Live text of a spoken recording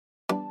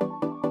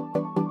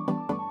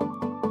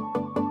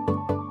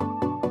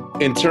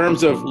In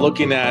terms of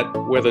looking at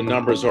where the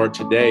numbers are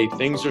today,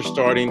 things are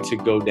starting to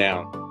go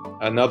down.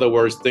 In other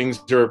words,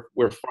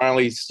 we're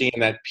finally seeing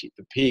the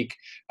peak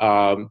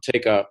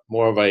take a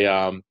more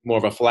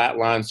of a flat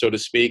line, so to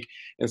speak.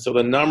 And so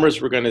the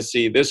numbers we're going to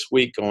see this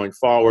week going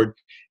forward,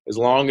 as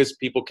long as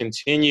people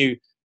continue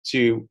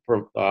to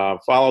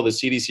follow the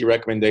CDC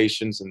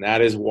recommendations, and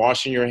that is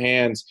washing your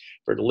hands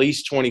for at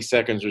least 20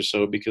 seconds or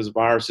so, because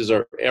viruses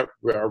are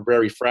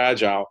very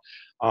fragile.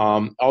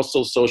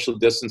 Also social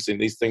distancing,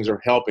 these things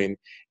are helping.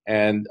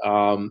 And,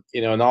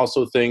 and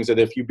also things that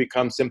if you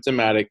become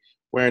symptomatic,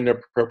 wearing the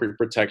appropriate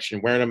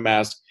protection, wearing a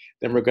mask,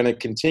 then we're going to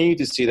continue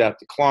to see that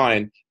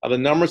decline. Now, the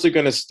numbers are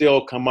going to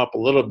still come up a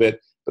little bit,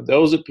 but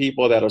those are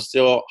people that are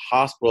still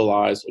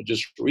hospitalized or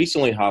just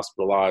recently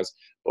hospitalized.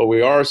 But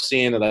we are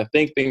seeing that I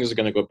think things are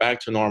going to go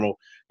back to normal,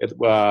 in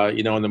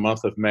the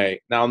month of May.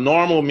 Now,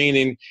 normal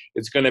meaning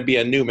it's going to be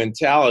a new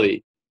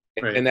mentality.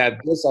 Right. And that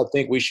this, I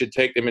think we should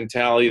take the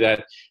mentality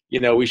that,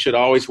 we should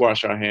always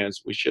wash our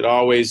hands. We should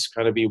always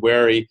kind of be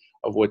wary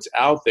of what's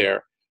out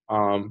there.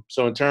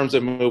 So in terms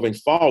of moving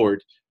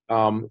forward,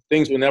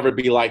 things will never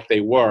be like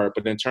they were.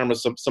 But in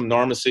terms of some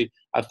normalcy,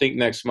 I think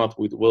next month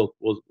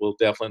we'll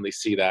definitely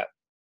see that.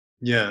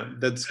 Yeah,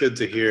 that's good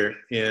to hear.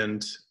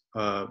 And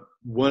so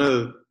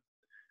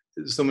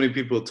many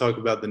people talk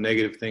about the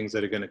negative things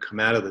that are going to come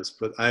out of this,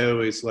 but I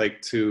always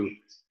like to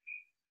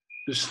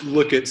just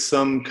look at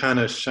some kind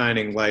of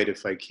shining light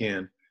if I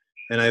can.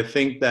 And I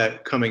think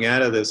that coming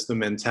out of this, the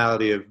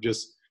mentality of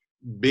just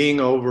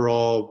being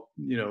overall,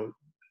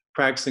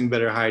 practicing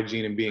better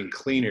hygiene and being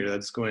cleaner,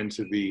 that's going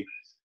to be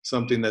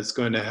something that's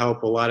going to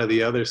help a lot of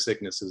the other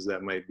sicknesses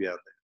that might be out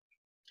there.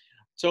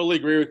 Totally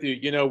agree with you.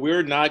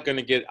 We're not going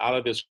to get out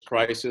of this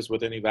crisis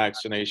with any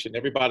vaccination.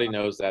 Everybody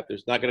knows that.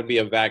 There's not going to be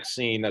a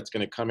vaccine that's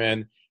going to come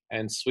in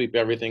and sweep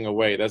everything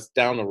away. That's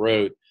down the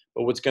road.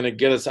 But what's going to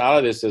get us out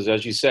of this is,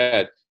 as you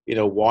said,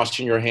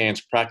 washing your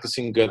hands,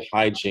 practicing good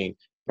hygiene,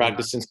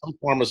 practicing some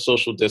form of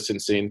social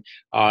distancing,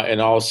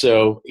 and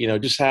also,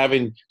 just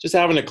having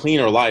a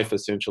cleaner life,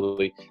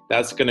 essentially.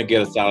 That's going to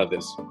get us out of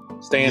this.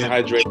 Staying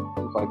hydrated,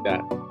 things like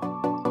that.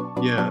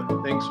 Yeah,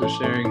 thanks for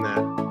sharing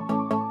that.